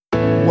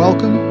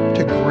Welcome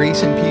to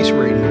Grace and Peace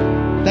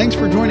Radio. Thanks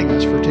for joining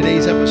us for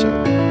today's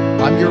episode.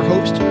 I'm your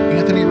host,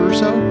 Anthony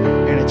Russo,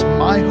 and it's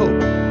my hope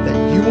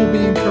that you will be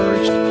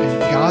encouraged and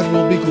God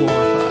will be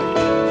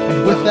glorified.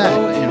 And with that,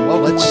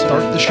 let's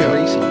start the show.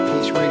 Grace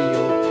and Peace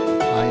Radio.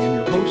 I am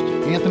your host,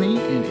 Anthony,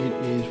 and it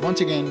is once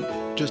again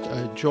just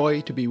a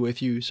joy to be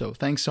with you. So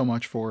thanks so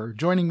much for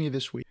joining me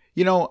this week.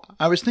 You know,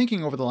 I was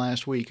thinking over the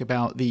last week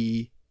about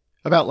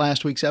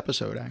last week's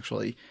episode,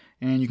 actually.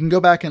 And you can go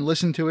back and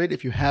listen to it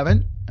if you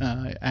haven't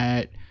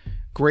at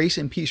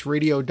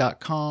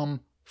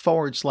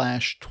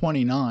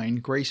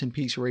graceandpeaceradio.com/29,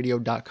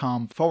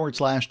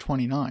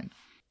 graceandpeaceradio.com/29.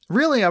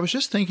 Really, I was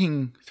just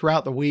thinking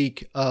throughout the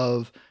week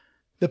of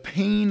the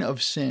pain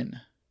of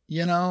sin.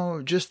 You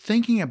know, just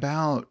thinking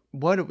about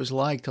what it was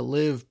like to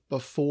live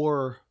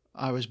before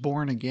I was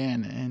born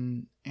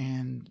again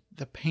and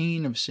the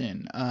pain of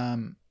sin.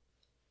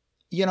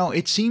 You know,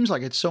 it seems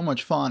like it's so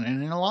much fun,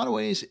 and in a lot of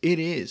ways it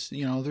is.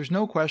 You know, there's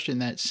no question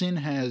that sin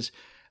has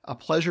a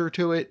pleasure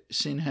to it.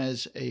 Sin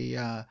has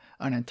an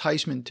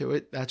enticement to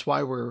it. That's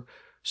why we're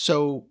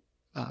so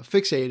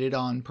fixated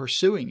on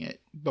pursuing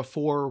it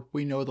before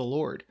we know the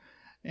Lord.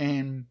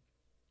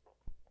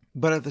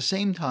 But at the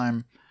same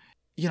time,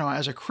 you know,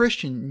 as a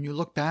Christian, you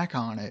look back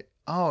on it,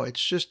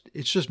 it's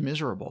just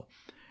miserable.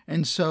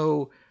 And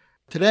so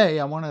today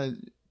I want to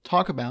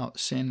talk about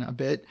sin a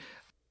bit.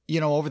 You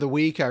know, over the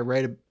week I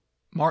read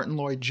Martyn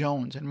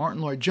Lloyd-Jones. And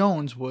Martyn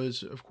Lloyd-Jones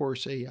was, of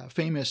course, a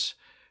famous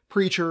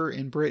preacher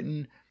in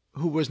Britain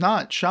who was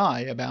not shy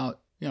about,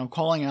 you know,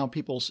 calling out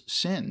people's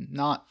sin,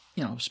 not,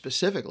 you know,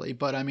 specifically,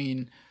 but I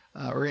mean,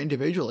 or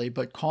individually,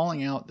 but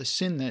calling out the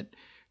sin that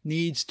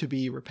needs to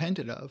be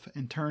repented of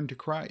and turned to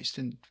Christ.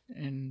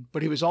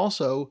 But he was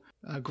also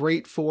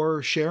great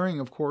for sharing,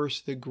 of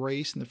course, the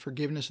grace and the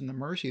forgiveness and the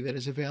mercy that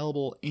is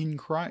available in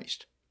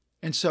Christ.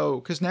 And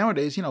so, because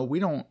nowadays, you know, we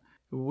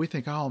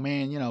think, oh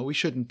man, you know, we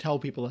shouldn't tell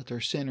people that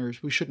they're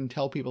sinners. We shouldn't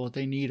tell people that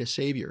they need a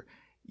savior.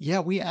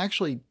 Yeah, we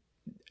actually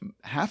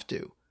have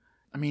to.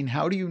 I mean,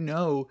 how do you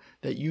know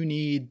that you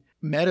need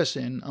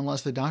medicine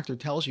unless the doctor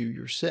tells you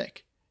you're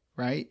sick,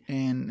 right?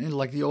 And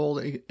like the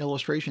old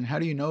illustration, how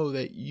do you know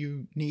that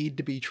you need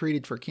to be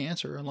treated for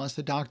cancer unless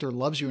the doctor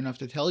loves you enough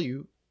to tell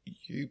you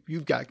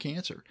you've got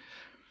cancer?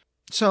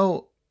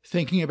 So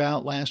thinking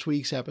about last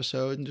week's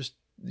episode and just,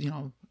 you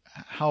know,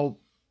 how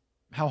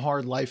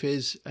hard life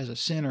is as a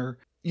sinner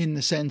in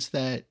the sense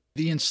that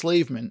the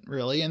enslavement,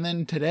 really. And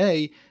then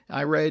today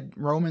I read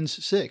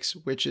Romans 6,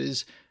 which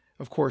is,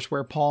 of course,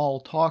 where Paul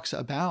talks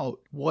about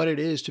what it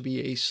is to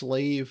be a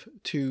slave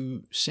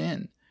to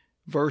sin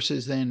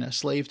versus then a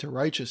slave to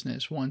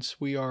righteousness.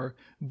 Once we are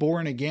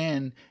born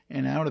again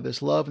and out of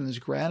this love and this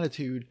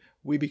gratitude,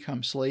 we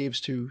become slaves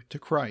to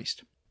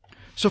Christ.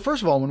 So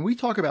first of all, when we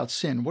talk about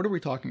sin, what are we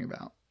talking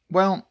about?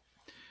 Well,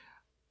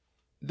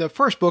 the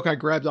first book I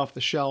grabbed off the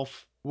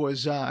shelf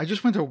was I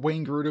just went to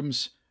Wayne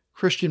Grudem's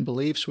Christian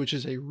Beliefs, which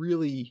is a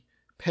really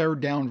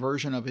pared down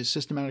version of his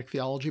systematic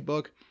theology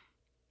book.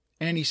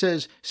 And he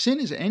says, sin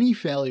is any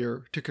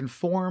failure to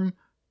conform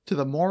to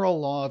the moral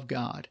law of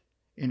God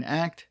in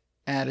act,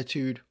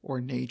 attitude,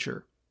 or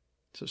nature.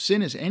 So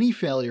sin is any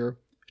failure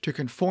to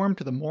conform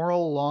to the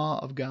moral law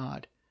of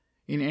God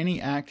in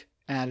any act,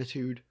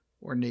 attitude,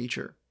 or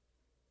nature.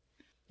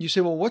 You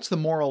say, well, what's the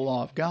moral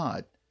law of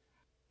God?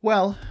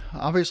 Well,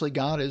 obviously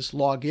God is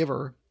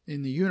lawgiver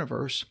in the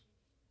universe,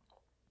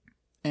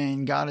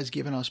 and God has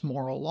given us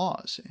moral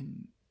laws.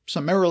 And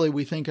summarily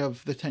we think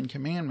of the Ten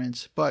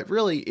Commandments, but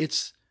really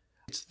it's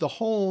the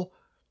whole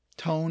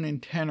tone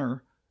and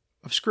tenor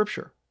of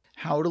Scripture,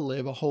 how to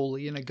live a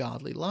holy and a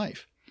godly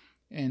life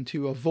and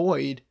to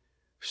avoid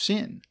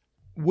sin.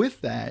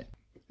 With that,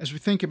 as we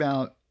think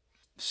about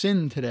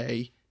sin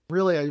today,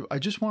 really I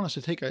just want us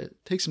to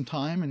take some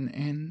time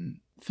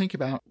and think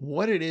about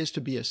what it is to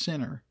be a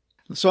sinner.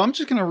 So I'm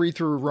just going to read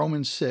through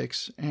Romans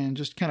 6 and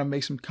just kind of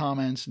make some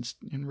comments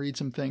and read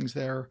some things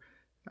there,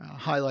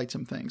 highlight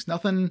some things.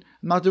 I'm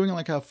not doing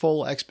like a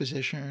full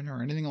exposition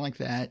or anything like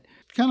that.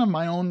 Kind of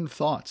my own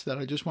thoughts that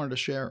I just wanted to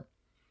share.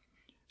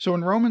 So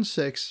in Romans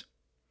 6,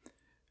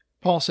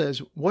 Paul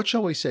says, "What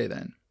shall we say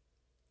then?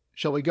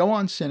 Shall we go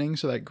on sinning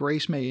so that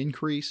grace may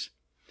increase?"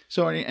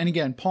 So, and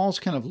again, Paul's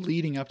kind of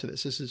leading up to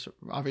this. This is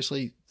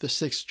obviously the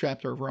 6th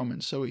chapter of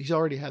Romans. So he's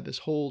already had this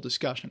whole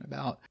discussion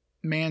about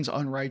man's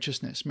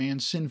unrighteousness,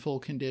 man's sinful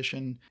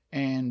condition,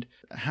 and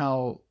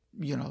how,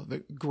 you know, the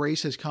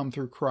grace has come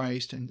through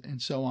Christ and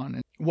so on,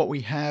 and what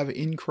we have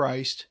in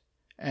Christ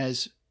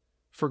as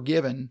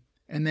forgiven.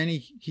 And then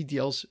he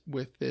deals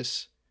with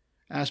this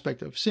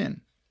aspect of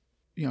sin.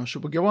 You know,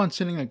 should we go on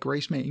sinning that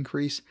grace may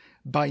increase?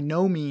 By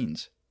no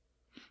means.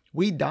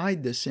 We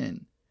died to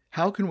sin.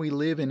 How can we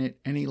live in it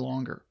any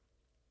longer?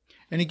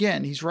 And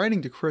again, he's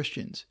writing to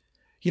Christians.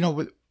 You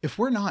know, if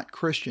we're not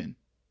Christian,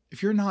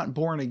 if you're not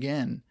born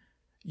again,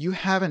 you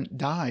haven't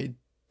died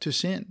to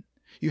sin.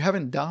 You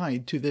haven't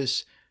died to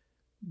this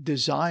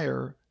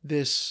desire,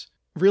 this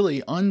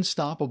really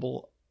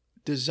unstoppable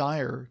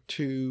desire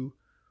to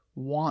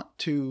want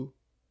to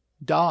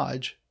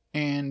dodge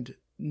and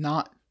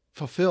not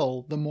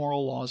fulfill the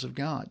moral laws of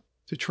God.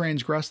 to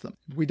transgress them.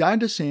 If we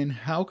died to sin,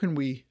 how can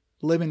we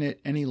live in it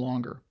any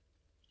longer?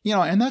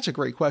 And that's a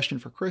great question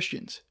for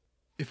Christians.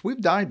 If we've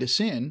died to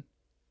sin,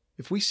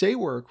 if we say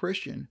we're a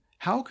Christian,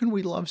 how can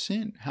we love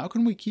sin? How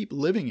can we keep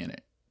living in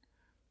it?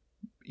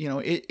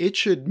 It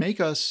should make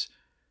us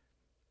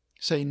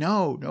say,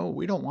 no,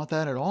 we don't want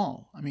that at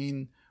all. I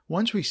mean,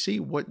 once we see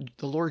what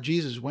the Lord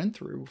Jesus went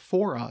through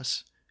for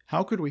us,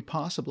 how could we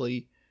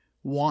possibly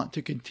want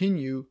to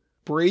continue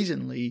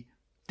brazenly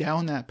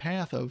down that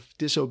path of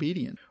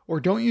disobedience? Or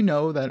don't you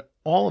know that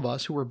all of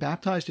us who were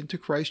baptized into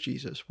Christ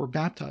Jesus were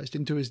baptized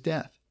into his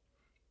death?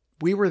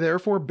 We were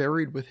therefore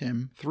buried with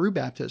him through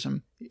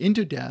baptism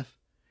into death,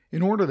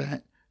 in order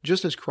that,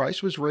 just as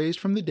Christ was raised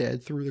from the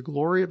dead through the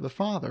glory of the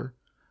Father,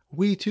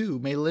 we too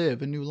may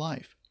live a new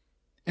life.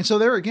 And so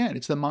there again,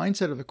 it's the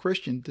mindset of a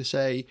Christian to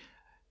say,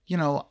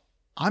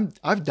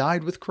 I've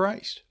died with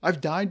Christ. I've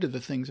died to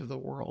the things of the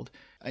world.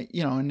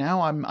 And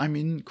now I'm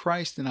in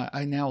Christ, and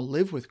I now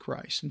live with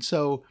Christ. And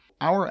so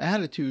our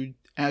attitude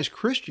as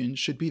Christians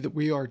should be that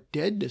we are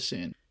dead to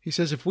sin. He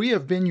says, if we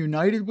have been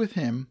united with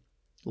him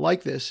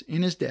like this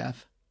in his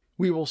death,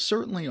 we will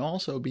certainly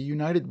also be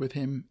united with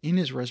him in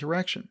his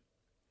resurrection.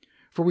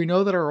 For we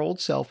know that our old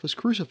self was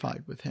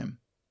crucified with him,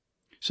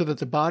 so that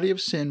the body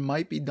of sin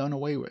might be done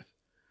away with,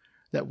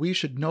 that we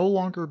should no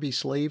longer be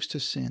slaves to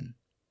sin,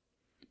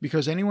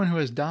 because anyone who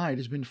has died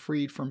has been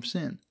freed from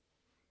sin.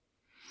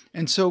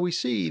 And so we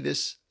see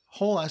this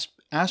whole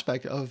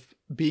aspect of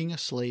being a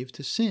slave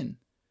to sin.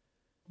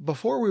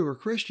 Before we were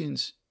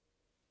Christians,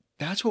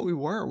 that's what we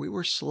were. We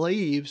were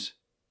slaves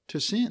to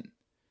sin.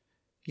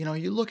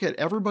 You look at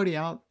everybody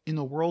out in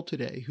the world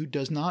today who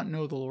does not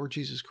know the Lord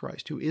Jesus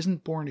Christ, who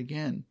isn't born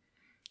again,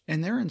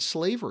 and they're in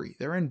slavery.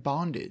 They're in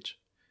bondage.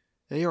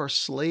 They are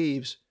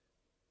slaves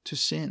to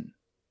sin.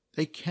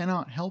 They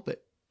cannot help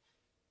it.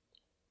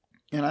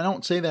 And I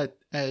don't say that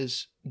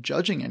as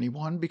judging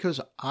anyone, because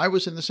I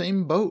was in the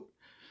same boat.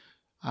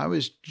 I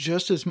was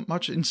just as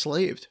much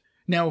enslaved.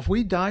 Now, if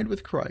we died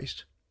with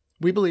Christ,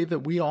 we believe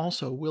that we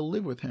also will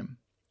live with him.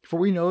 For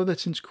we know that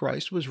since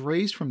Christ was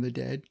raised from the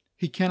dead,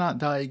 he cannot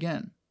die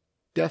again.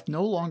 Death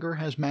no longer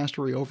has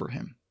mastery over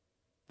him.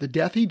 The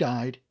death he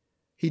died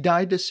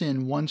to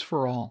sin once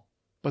for all.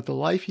 But the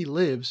life he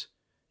lives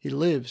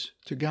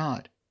to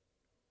God.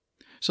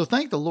 So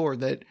thank the Lord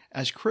that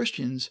as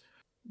Christians,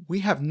 we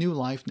have new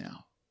life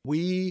now.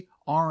 We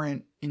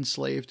aren't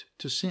enslaved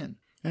to sin.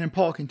 And then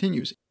Paul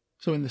continues.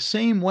 So in the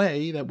same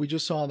way that we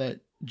just saw that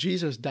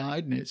Jesus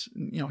died, and it's,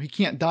 he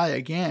can't die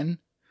again.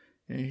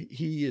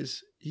 He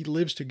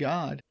lives to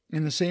God.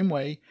 In the same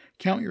way,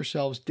 count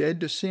yourselves dead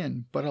to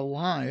sin, but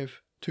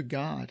alive to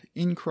God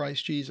in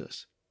Christ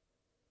Jesus.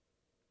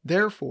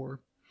 Therefore,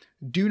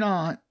 do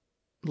not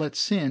let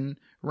sin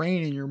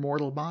reign in your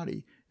mortal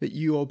body, that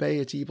you obey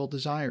its evil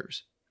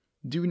desires.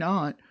 Do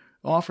not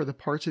offer the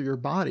parts of your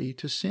body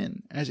to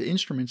sin as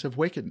instruments of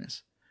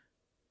wickedness.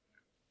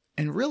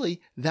 And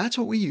really, that's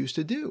what we used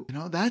to do.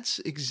 That's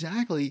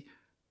exactly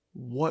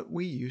what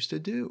we used to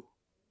do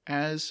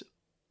as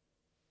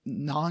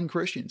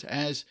non-Christians,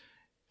 as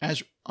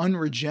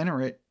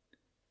unregenerate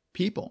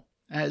people,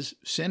 as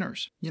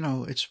sinners.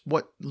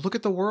 Look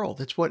at the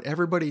world. It's what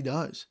everybody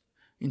does.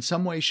 In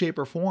some way, shape,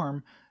 or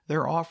form,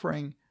 they're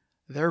offering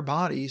their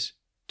bodies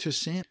to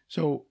sin.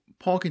 So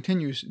Paul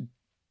continues,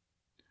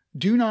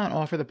 do not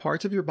offer the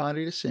parts of your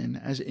body to sin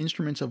as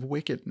instruments of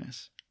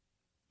wickedness,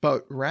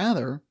 but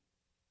rather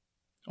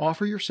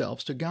offer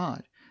yourselves to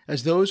God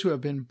as those who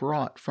have been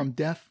brought from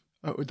death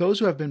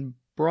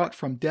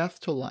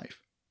to life,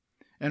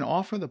 and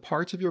offer the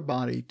parts of your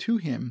body to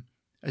him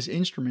as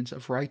instruments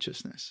of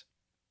righteousness.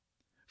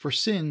 For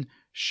sin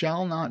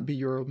shall not be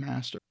your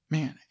master.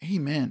 Man,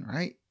 amen,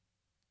 right?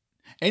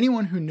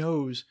 Anyone who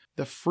knows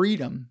the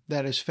freedom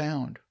that is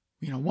found,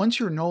 once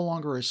you're no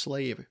longer a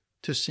slave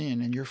to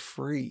sin and you're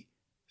free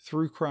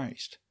through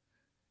Christ,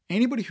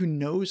 anybody who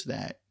knows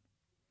that,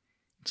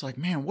 it's like,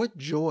 man, what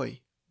joy,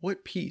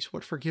 what peace,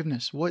 what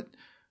forgiveness, what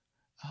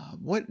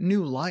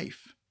new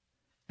life.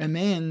 And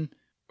then,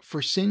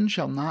 for sin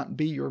shall not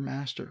be your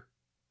master,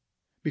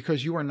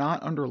 because you are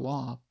not under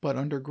law, but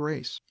under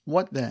grace.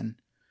 What then?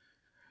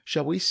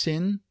 Shall we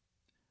sin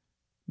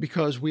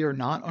because we are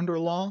not under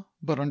law,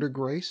 but under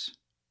grace?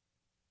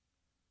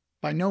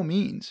 By no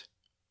means,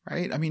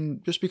 right? I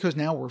mean, just because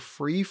now we're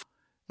free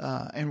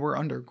and we're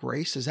under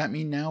grace, does that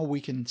mean now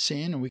we can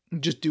sin and we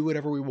can just do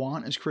whatever we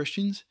want as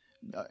Christians?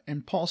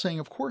 And Paul's saying,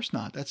 of course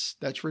not.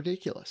 That's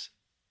ridiculous.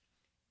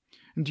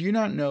 And do you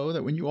not know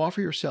that when you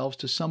offer yourselves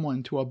to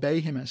someone to obey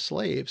him as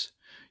slaves,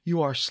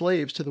 you are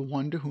slaves to the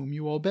one to whom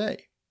you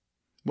obey,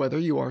 whether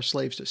you are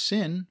slaves to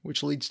sin,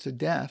 which leads to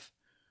death,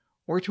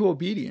 or to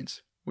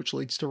obedience, which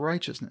leads to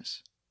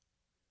righteousness?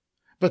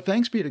 But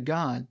thanks be to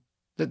God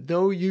that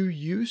though you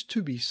used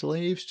to be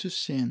slaves to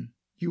sin,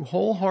 you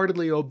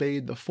wholeheartedly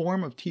obeyed the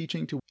form of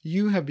teaching to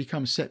you have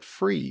become set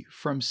free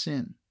from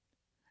sin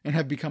and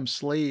have become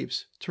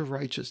slaves to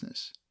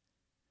righteousness.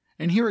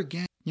 And here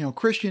again,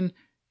 Christian,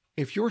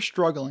 if you're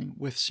struggling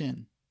with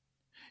sin,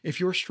 If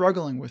you're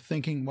struggling with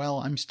thinking, well,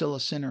 I'm still a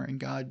sinner and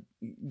God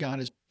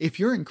is, if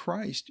you're in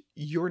Christ,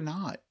 you're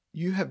not.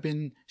 You have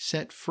been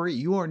set free.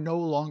 You are no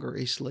longer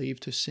a slave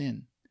to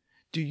sin.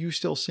 Do you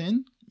still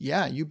sin?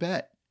 Yeah, you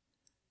bet.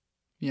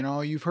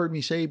 You've heard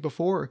me say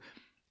before,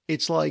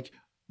 it's like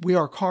we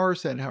are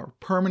cars that are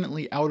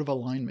permanently out of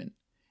alignment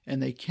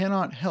and they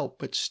cannot help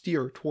but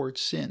steer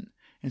towards sin.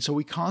 And so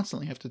we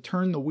constantly have to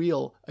turn the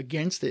wheel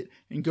against it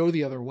and go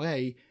the other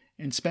way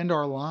and spend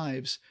our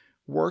lives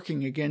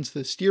working against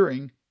the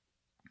steering,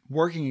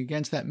 working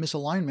against that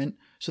misalignment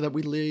so that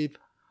we live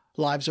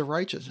lives of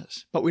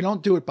righteousness. But we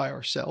don't do it by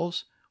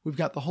ourselves. We've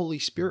got the Holy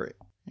Spirit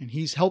and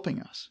He's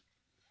helping us.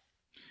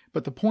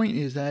 But the point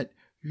is that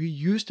you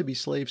used to be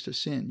slaves to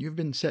sin. You've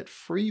been set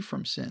free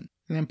from sin.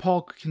 And then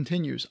Paul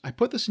continues, I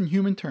put this in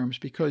human terms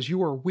because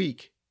you are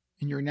weak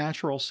in your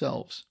natural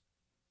selves.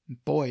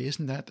 Boy,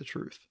 isn't that the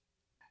truth.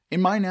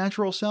 In my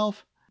natural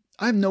self,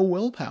 I have no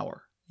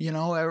willpower.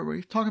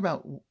 We talk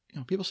about,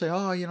 people say,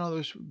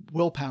 there's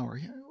willpower.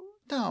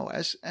 No,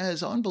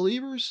 as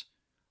unbelievers,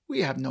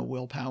 we have no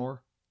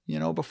willpower.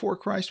 Before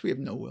Christ, we have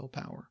no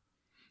willpower.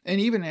 And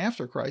even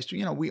after Christ,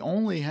 we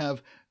only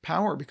have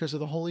power because of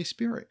the Holy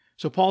Spirit.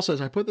 So Paul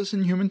says, I put this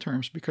in human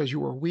terms because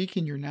you are weak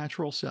in your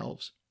natural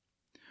selves.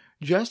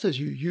 Just as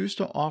you used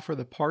to offer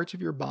the parts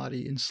of your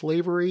body in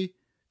slavery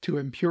to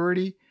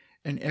impurity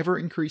and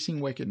ever-increasing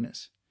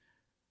wickedness,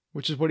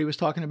 which is what he was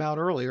talking about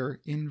earlier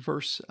in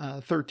verse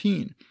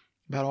 13,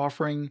 about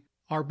offering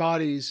our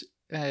bodies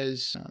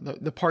as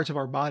the parts of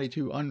our body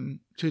to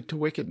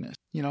wickedness.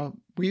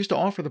 We used to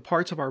offer the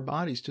parts of our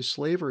bodies to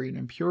slavery and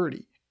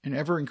impurity and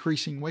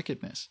ever-increasing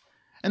wickedness.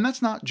 And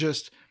that's not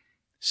just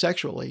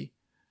sexually.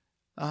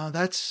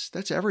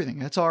 That's everything.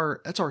 That's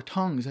our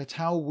tongues. That's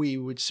how we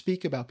would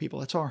speak about people.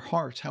 That's our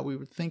hearts, how we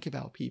would think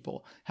about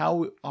people,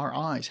 how our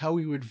eyes, how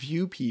we would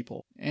view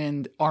people,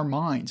 and our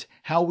minds,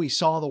 how we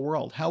saw the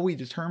world, how we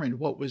determined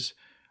what was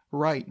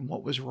right and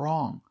what was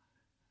wrong,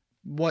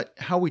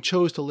 how we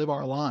chose to live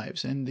our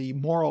lives, and the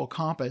moral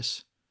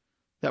compass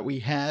that we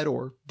had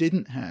or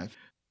didn't have.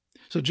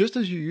 So just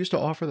as you used to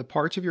offer the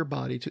parts of your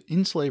body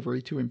in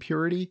slavery to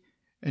impurity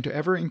and to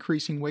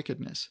ever-increasing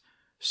wickedness,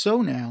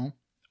 so now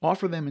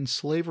offer them in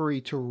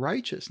slavery to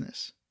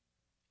righteousness,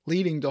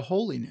 leading to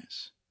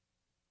holiness.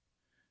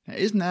 Now,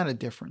 isn't that a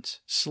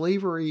difference?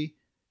 Slavery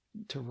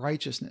to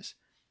righteousness.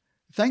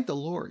 Thank the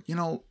Lord.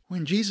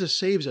 When Jesus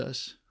saves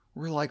us,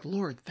 we're like,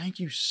 Lord, thank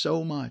you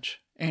so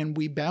much. And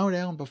we bow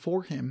down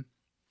before Him.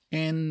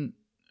 And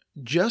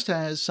just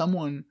as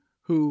someone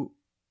who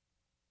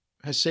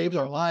has saved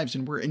our lives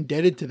and we're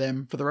indebted to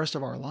them for the rest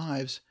of our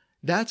lives,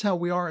 that's how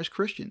we are as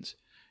Christians.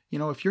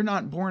 If you're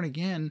not born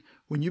again,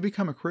 when you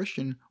become a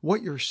Christian,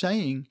 what you're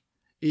saying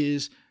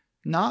is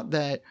not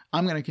that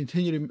I'm going to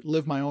continue to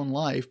live my own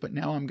life, but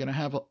now I'm going to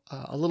have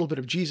a little bit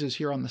of Jesus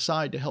here on the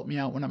side to help me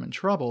out when I'm in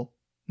trouble.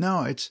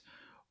 No,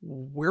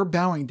 we're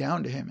bowing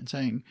down to Him and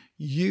saying,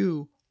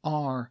 you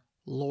are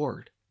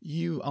Lord.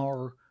 You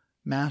are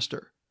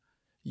Master.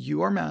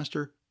 You are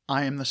Master.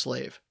 I am the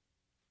slave.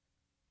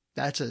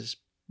 That's as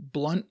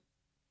blunt.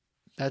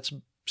 That's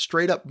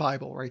straight up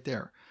Bible right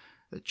there.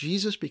 That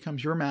Jesus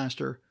becomes your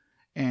master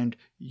and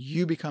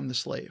you become the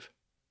slave.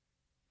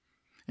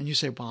 And you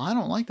say, well, I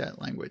don't like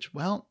that language.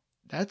 Well,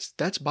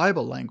 that's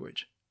Bible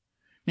language.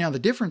 Now, the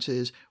difference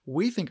is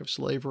we think of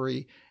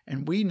slavery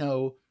and we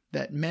know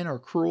that men are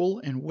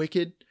cruel and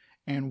wicked,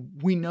 and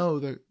we know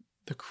the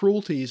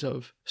cruelties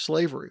of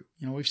slavery.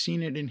 We've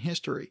seen it in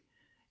history,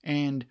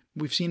 and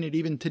we've seen it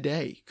even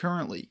today,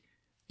 currently,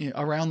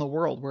 around the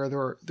world,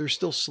 where there's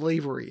still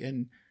slavery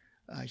and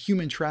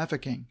human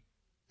trafficking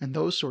and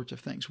those sorts of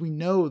things. We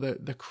know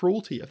the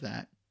cruelty of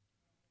that.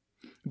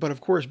 But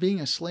of course, being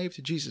a slave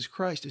to Jesus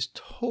Christ is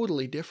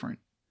totally different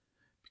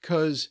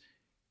because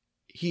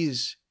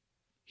He's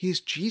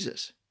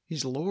Jesus.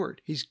 He's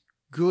Lord. He's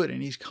good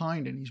and He's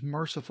kind and He's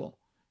merciful.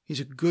 He's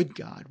a good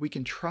God. We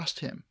can trust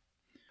Him.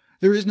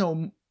 There is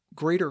no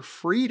greater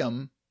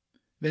freedom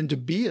than to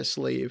be a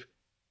slave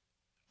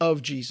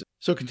of Jesus.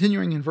 So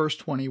continuing in verse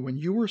 20, when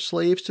you were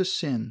slaves to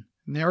sin,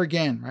 and there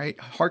again, right,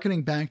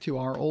 hearkening back to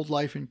our old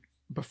life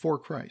before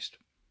Christ,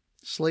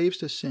 slaves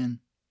to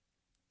sin.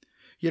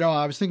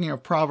 I was thinking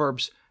of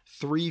Proverbs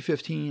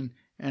 3:15,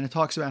 and it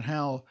talks about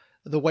how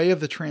the way of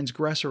the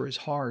transgressor is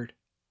hard,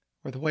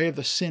 or the way of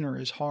the sinner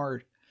is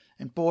hard.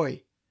 And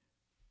boy,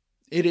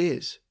 it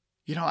is.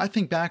 I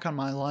think back on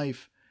my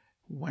life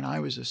when I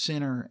was a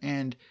sinner,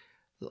 and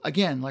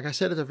again, like I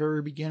said at the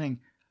very beginning,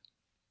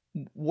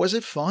 was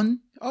it fun?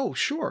 Oh,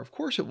 sure, of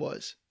course it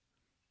was.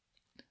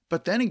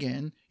 But then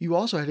again, you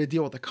also had to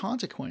deal with the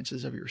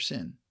consequences of your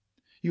sin.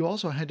 You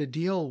also had to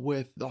deal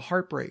with the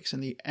heartbreaks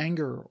and the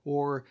anger,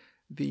 or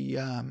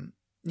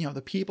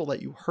the people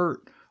that you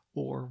hurt,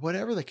 or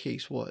whatever the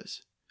case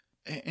was.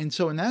 And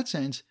so in that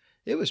sense,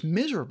 it was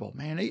miserable,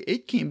 man.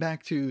 It came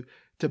back to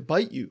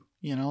bite you,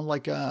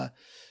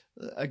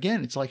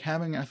 again, it's like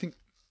having, I think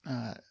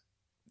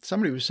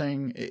somebody was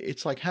saying,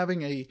 it's like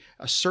having a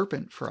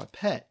serpent for a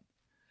pet.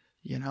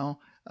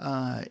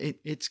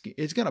 It's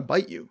going to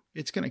bite you.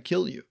 It's going to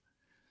kill you.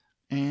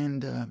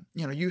 And,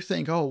 you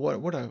think, oh,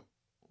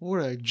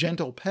 what a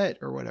gentle pet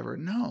or whatever.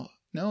 No,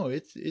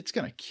 it's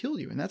going to kill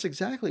you. And that's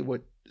exactly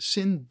what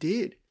sin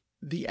did.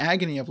 The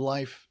agony of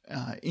life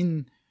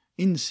in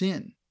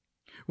sin.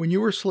 When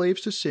you were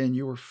slaves to sin,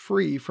 you were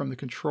free from the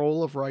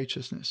control of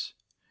righteousness.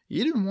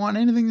 You didn't want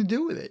anything to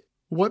do with it.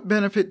 What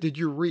benefit did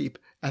you reap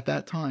at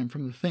that time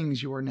from the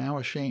things you are now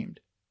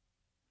ashamed?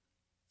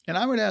 And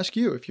I would ask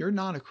you, if you're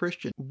not a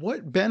Christian,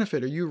 what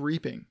benefit are you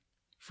reaping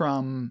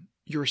from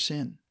your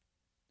sin?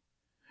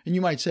 And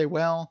you might say,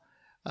 well,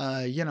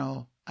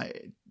 the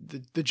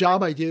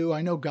job I do,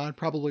 I know God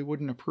probably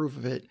wouldn't approve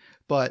of it,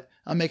 but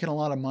I'm making a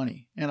lot of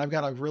money and I've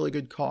got a really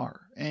good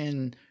car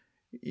and,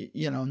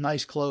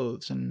 nice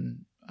clothes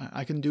and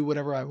I can do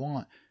whatever I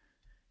want.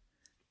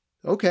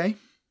 Okay,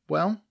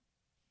 well,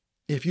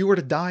 if you were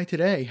to die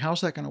today,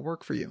 how's that going to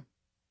work for you?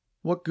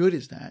 What good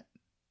is that?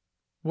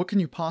 What can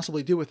you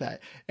possibly do with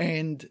that?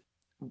 And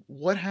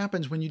what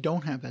happens when you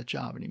don't have that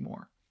job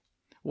anymore?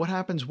 What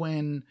happens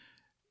when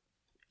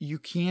you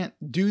can't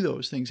do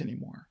those things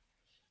anymore?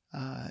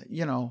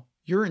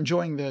 You're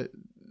enjoying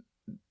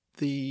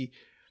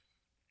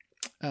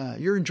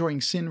you're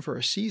enjoying sin for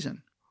a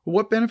season.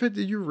 What benefit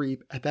did you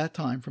reap at that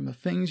time from the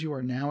things you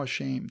are now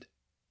ashamed?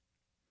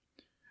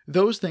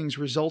 Those things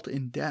result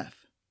in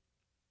death.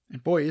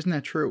 And boy, isn't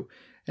that true?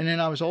 And then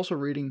I was also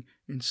reading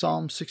in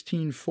Psalm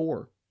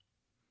 16:4.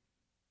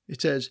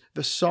 It says,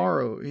 the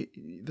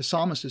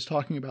psalmist is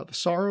talking about the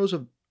sorrows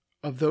of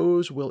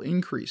those will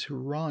increase who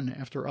run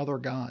after other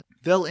gods.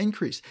 They'll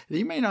increase.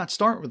 You may not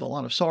start with a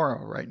lot of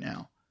sorrow right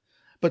now,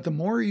 but the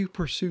more you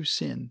pursue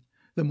sin,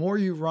 the more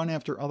you run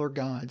after other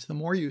gods, the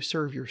more you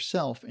serve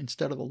yourself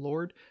instead of the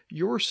Lord,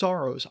 your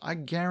sorrows, I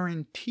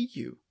guarantee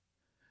you,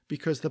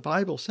 because the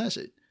Bible says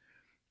it,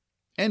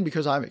 and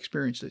because I've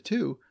experienced it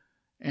too,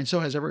 and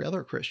so has every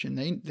other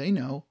Christian, they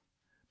know,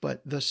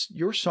 but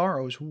your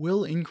sorrows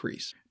will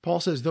increase. Paul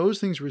says those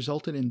things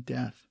resulted in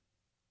death.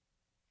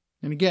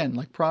 And again,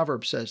 like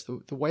Proverbs says,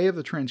 the way of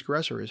the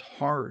transgressor is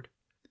hard.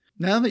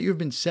 Now that you've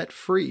been set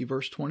free,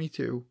 verse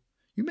 22,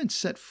 you've been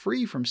set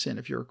free from sin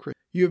if you're a Christian.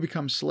 You have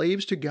become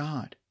slaves to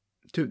God.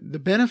 The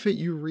benefit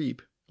you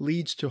reap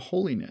leads to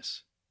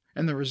holiness,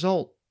 and the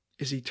result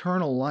is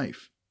eternal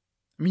life.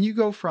 I mean, you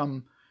go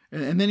from,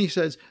 and then he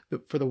says,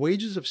 for the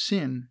wages of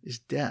sin is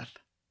death,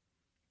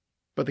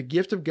 but the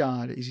gift of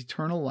God is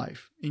eternal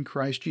life in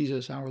Christ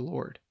Jesus our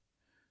Lord.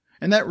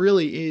 And that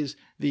really is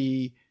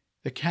the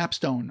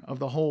capstone of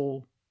the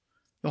whole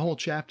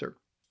chapter.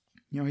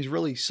 He's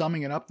really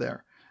summing it up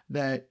there,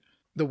 that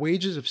the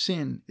wages of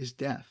sin is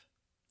death,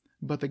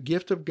 but the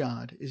gift of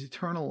God is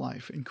eternal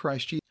life in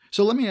Christ Jesus.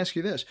 So let me ask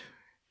you this.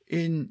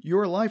 In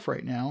your life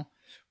right now,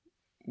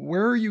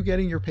 where are you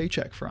getting your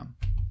paycheck from?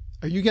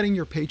 Are you getting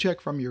your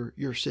paycheck from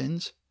your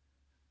sins?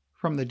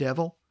 From the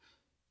devil?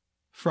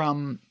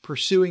 From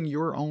pursuing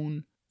your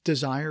own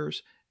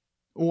desires?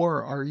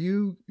 Or are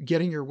you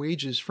getting your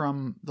wages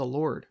from the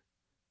Lord?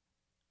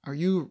 Are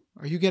you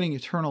getting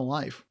eternal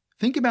life?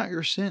 Think about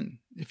your sin.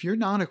 If you're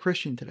not a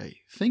Christian today,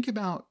 think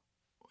about,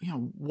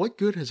 what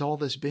good has all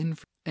this been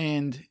for?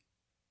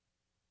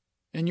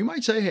 And you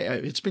might say,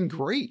 hey, it's been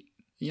great.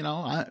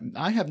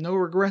 I have no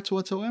regrets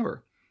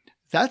whatsoever.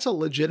 That's a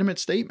legitimate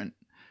statement.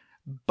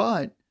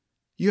 But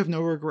you have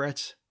no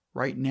regrets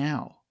right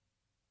now.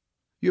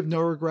 You have no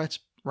regrets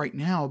right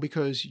now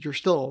because you're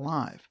still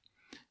alive.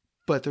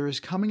 But there is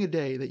coming a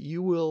day that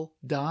you will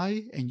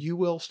die and you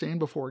will stand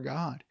before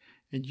God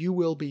and you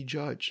will be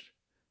judged.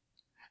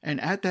 And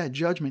at that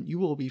judgment, you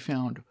will be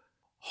found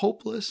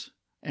hopeless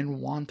and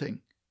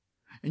wanting.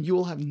 And you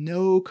will have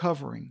no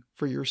covering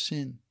for your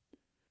sin.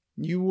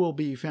 You will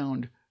be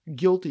found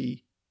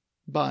guilty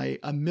by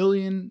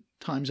 1,000,000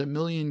 times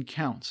 1,000,000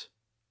 counts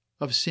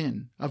of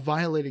sin, of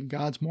violating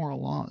God's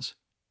moral laws.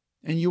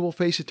 And you will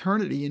face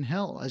eternity in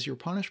hell as your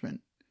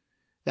punishment.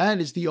 That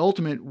is the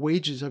ultimate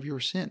wages of your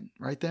sin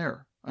right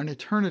there. An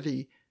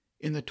eternity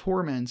in the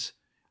torments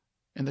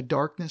and the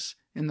darkness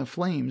and the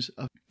flames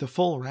of the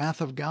full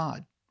wrath of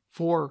God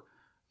for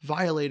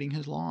violating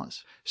his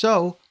laws.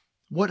 So,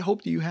 what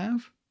hope do you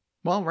have?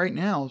 Well, right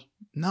now,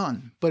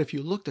 none. But if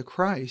you look to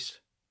Christ,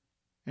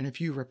 and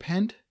if you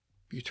repent,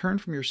 you turn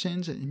from your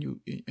sins, and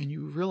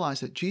you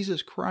realize that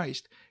Jesus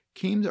Christ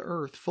came to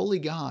earth fully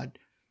God,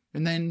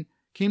 and then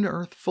came to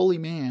earth fully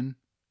man,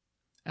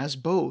 as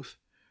both,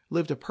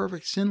 lived a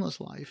perfect sinless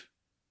life,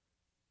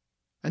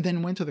 and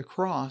then went to the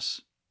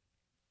cross,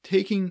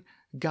 taking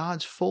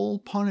God's full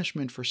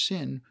punishment for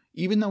sin,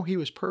 even though he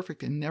was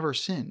perfect and never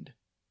sinned.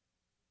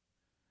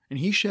 And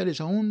he shed his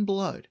own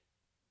blood.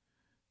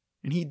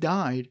 And he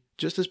died,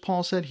 just as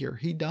Paul said here,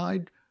 he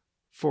died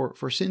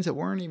for sins that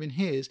weren't even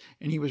his,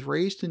 and he was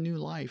raised to new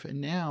life. And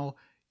now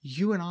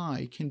you and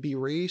I can be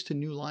raised to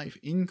new life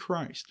in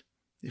Christ.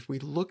 If we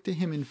look to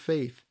him in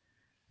faith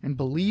and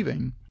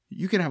believing,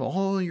 you can have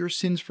all your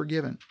sins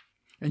forgiven,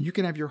 and you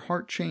can have your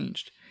heart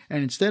changed.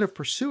 And instead of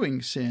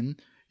pursuing sin,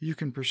 you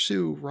can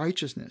pursue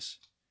righteousness.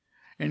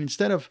 And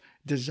instead of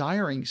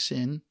desiring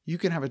sin, you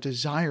can have a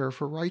desire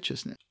for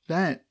righteousness.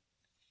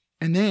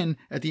 And then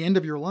at the end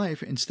of your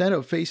life, instead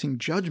of facing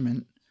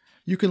judgment,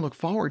 you can look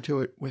forward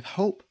to it with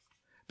hope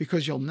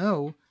because you'll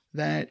know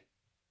that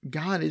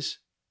God is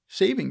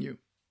saving you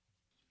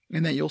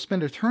and that you'll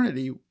spend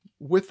eternity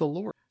with the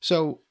Lord.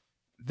 So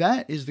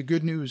that is the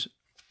good news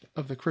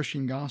of the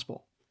Christian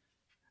gospel.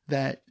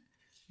 That,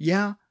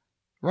 yeah,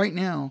 right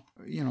now,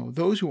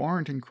 those who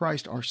aren't in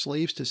Christ are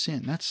slaves to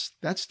sin.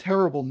 That's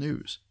terrible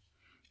news.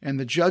 And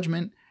the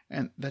judgment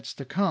that's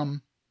to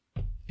come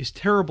is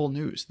terrible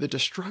news. The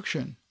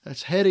destruction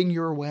that's heading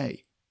your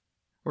way,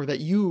 or that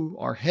you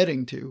are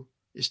heading to,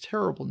 is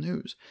terrible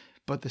news.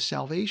 But the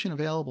salvation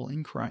available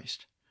in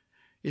Christ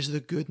is the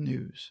good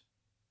news.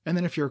 And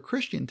then if you're a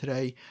Christian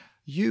today,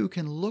 you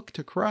can look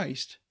to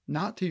Christ,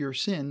 not to your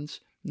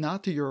sins,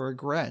 not to your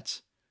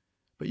regrets,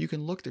 but you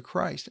can look to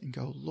Christ and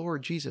go,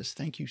 Lord Jesus,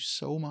 thank you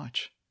so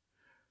much.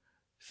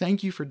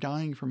 Thank you for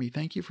dying for me.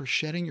 Thank you for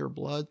shedding your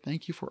blood.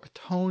 Thank you for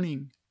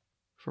atoning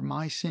for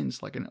my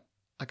sins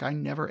like I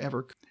never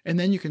ever could. And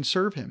then you can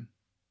serve him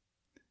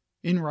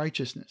in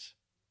righteousness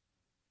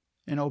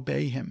and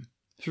obey him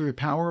through the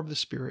power of the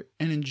Spirit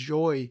and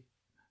enjoy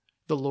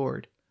the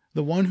Lord.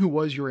 The one who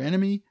was your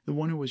enemy, the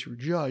one who was your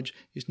judge,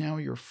 is now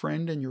your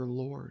friend and your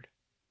Lord.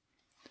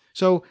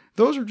 So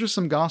those are just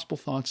some gospel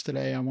thoughts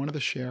today I wanted to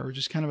share.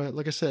 Just kind of,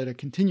 like I said, a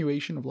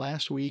continuation of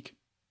last week,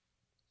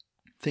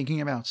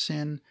 thinking about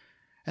sin.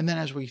 And then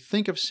as we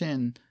think of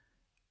sin,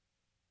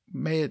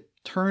 may it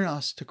turn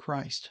us to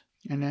Christ.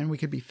 And then we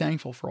could be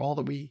thankful for all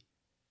that we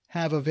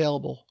have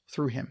available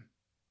through him.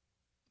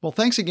 Well,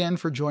 thanks again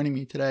for joining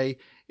me today.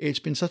 It's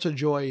been such a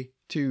joy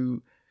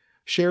to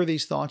share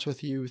these thoughts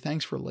with you.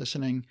 Thanks for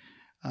listening.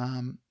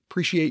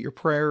 Appreciate your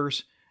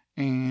prayers.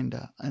 And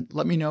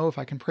let me know if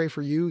I can pray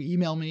for you.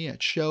 Email me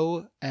at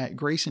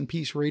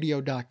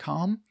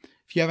show@graceandpeaceradio.com.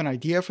 If you have an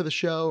idea for the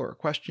show or a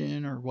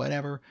question or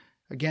whatever,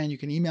 again, you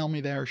can email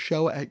me there,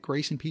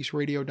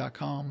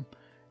 show@graceandpeaceradio.com.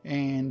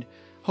 And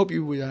hope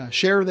you would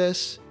share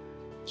this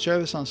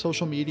on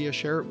social media,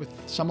 share it with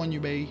someone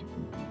you may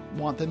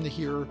want them to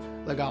hear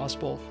the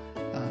gospel.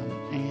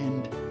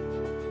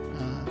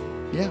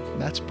 Yeah,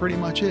 that's pretty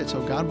much it.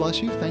 So God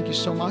bless you. Thank you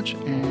so much.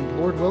 And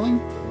Lord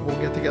willing,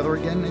 we'll get together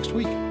again next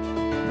week.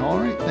 All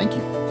right. Thank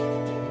you.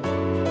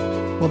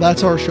 Well,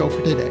 that's our show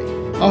for today.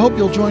 I hope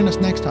you'll join us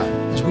next time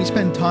as we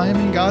spend time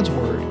in God's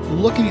Word,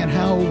 looking at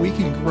how we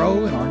can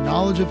grow in our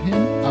knowledge of Him,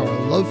 our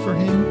love for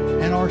Him,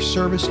 and our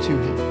service to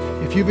Him.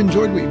 If you've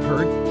enjoyed what you've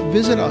heard,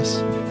 visit us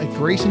at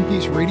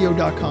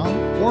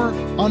graceandpeaceradio.com or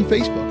on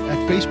Facebook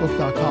at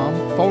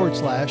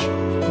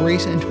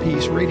facebook.com/Grace and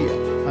Peace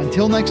Radio.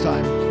 Until next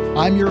time,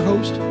 I'm your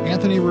host,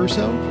 Anthony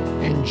Russo,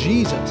 and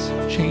Jesus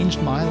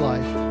changed my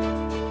life.